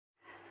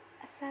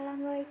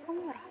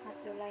Assalamualaikum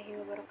warahmatullahi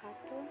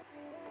wabarakatuh.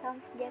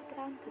 Salam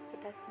sejahtera untuk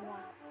kita semua.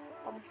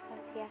 Om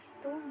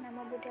Swastiastu,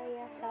 Namo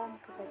Buddhaya,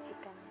 salam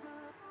kebajikan.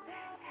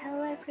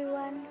 Hello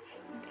everyone,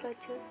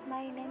 introduce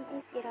my name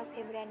is Ira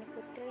Febriyani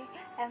Putri.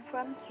 I'm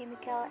from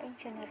Chemical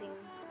Engineering.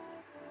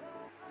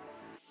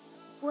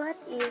 What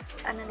is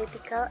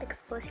analytical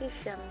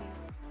exposition?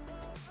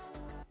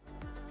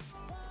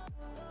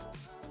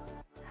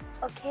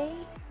 Okay,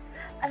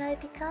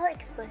 analytical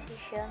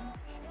exposition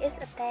is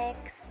a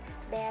text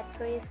that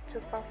tries to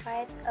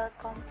provide a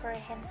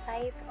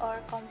comprehensive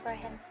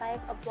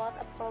about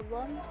a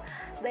problem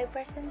by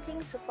presenting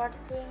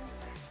supporting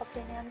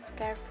opinions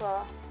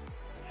carefully.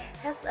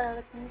 Has a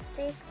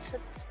linguistic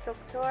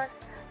structure: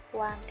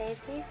 1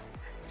 thesis,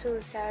 2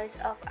 series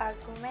of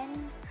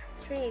argument,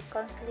 3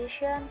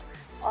 conclusion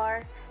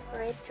or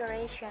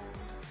reiteration.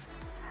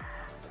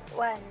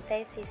 1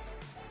 thesis.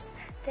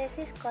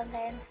 Thesis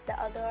contains the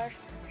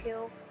author's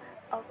view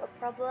of a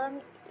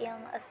problem in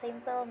a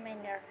simple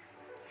manner.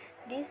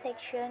 This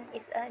section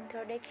is an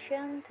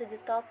introduction to the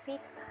topic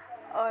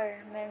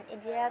or main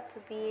idea to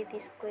be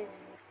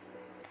discussed.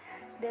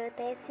 The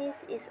thesis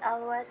is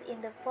always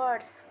in the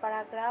first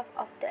paragraph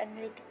of the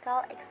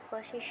analytical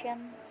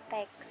exposition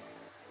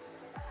text.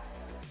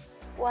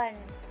 1.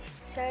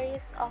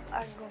 Series of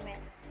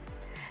argument.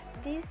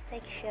 This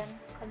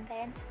section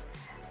contains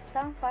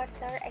some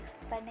further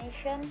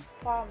explanation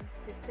from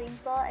the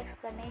simple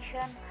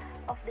explanation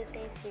of the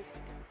thesis.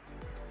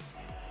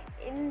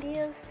 In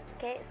this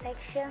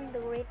section,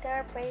 the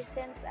writer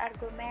presents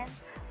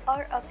arguments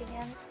or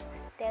opinions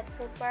that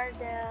support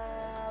the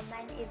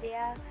main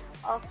idea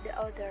of the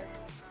author.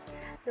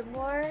 The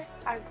more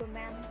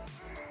arguments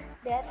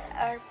that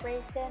are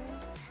present,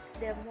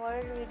 the more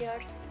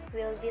readers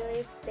will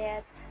believe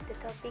that the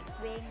topic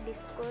being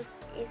discussed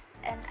is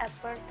an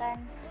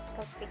important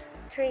topic.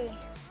 3.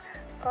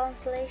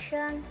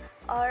 Consolation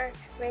or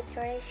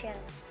reiteration.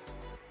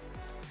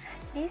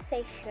 This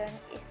section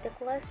is the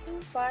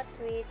closing part,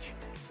 which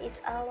is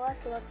always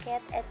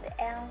located at the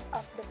end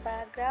of the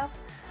paragraph,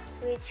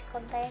 which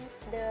contains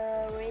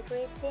the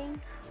reiterating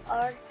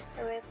or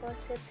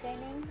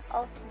repositioning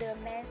of the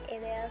main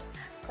ideas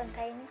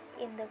contained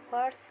in the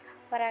first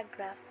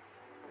paragraph.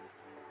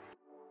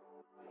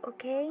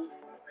 Okay,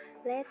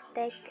 let's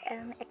take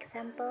an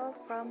example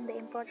from the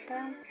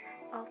importance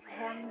of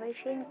hand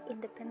washing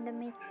in the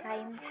pandemic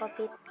time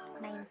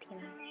COVID-19.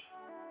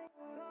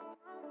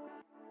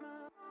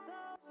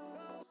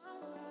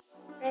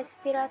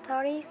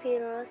 Respiratory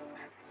virus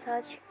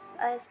such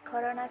as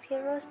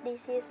coronavirus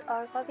disease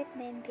or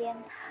COVID-19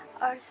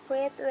 are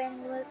spread when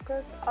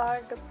mucus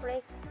or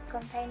droplets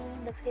containing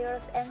the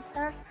virus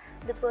enter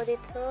the body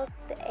through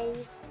the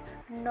eyes,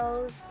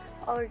 nose,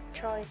 or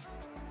throat.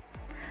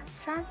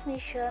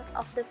 Transmission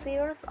of the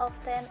virus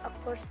often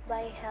occurs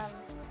by hand.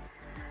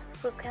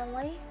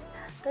 Frequently,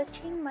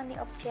 touching many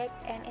objects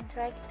and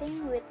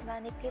interacting with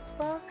many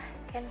people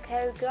can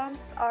carry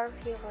germs or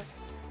virus.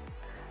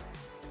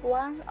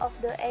 One of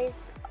the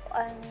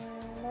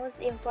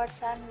most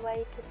important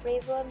way to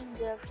prevent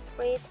the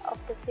spread of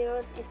the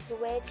virus is to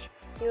wash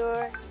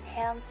your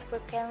hands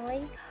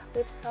frequently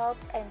with soap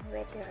and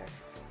water.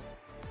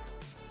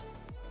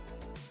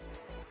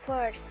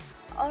 First,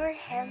 our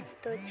hands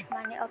touch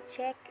many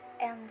objects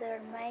and there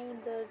may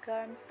be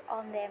germs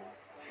on them.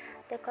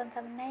 The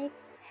contaminated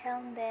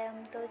hand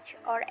then touch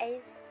our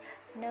eyes,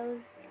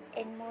 nose,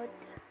 and mouth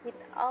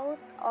without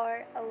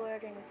our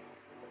awareness.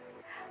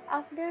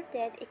 After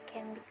that, it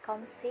can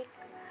become sick.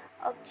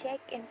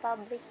 Objects in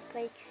public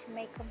places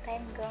may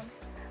contain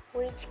germs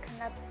which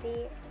cannot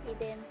be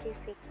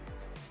identified.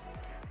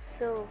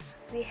 So,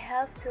 we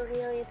have to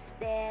realize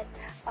that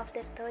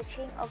after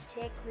touching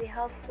objects, we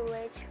have to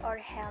wash our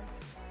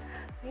hands.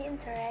 We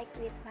interact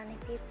with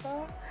many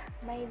people.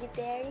 Maybe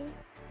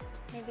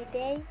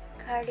they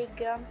carry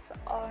germs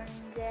on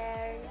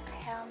their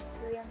hands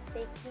when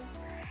shaking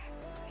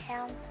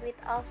hands with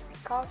us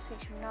because we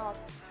do not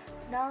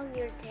know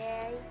where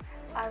they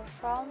are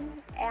from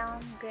and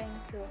going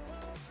to.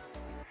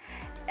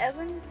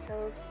 Even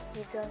though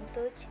we don't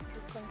touch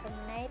the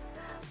contaminated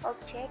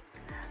object,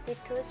 we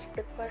touch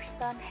the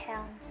person's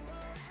hands.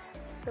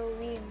 So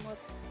we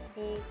must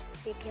be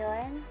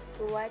vigilant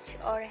to wash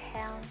our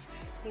hands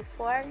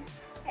before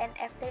and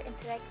after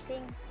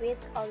interacting with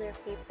other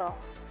people.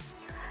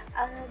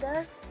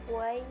 Another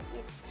way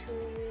is to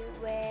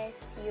wash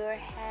your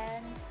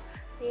hands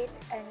with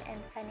an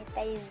hand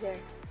sanitizer.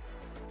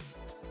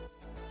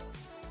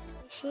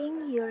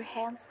 Washing your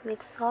hands with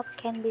soap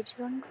can be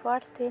done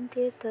for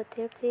 20 to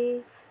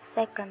 30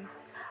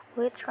 seconds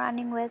with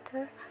running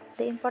water.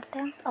 The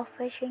importance of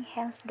washing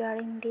hands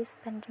during this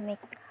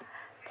pandemic.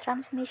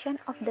 Transmission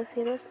of the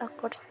virus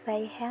occurs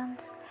by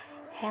hands.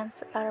 Hands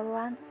are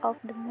one of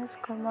the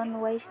most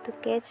common ways to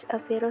catch a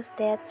virus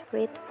that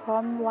spreads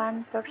from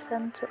one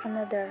person to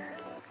another.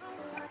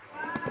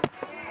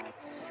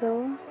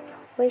 So,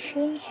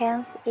 washing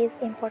hands is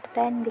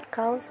important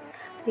because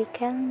we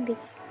can be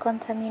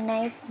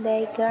contaminated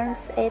by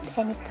germs at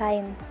any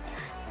time.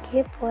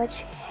 keep wash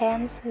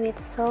hands with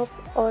soap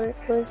or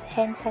use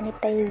hand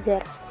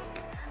sanitizer.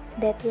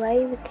 That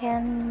way we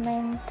can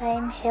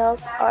maintain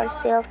health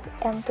ourselves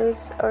and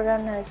those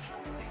around us,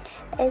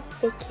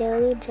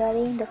 especially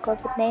during the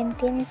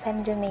COVID-19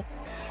 pandemic.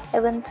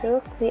 Even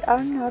though we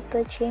are not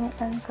touching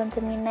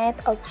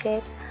uncontaminated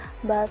objects,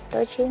 but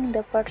touching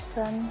the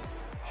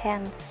person's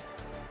hands.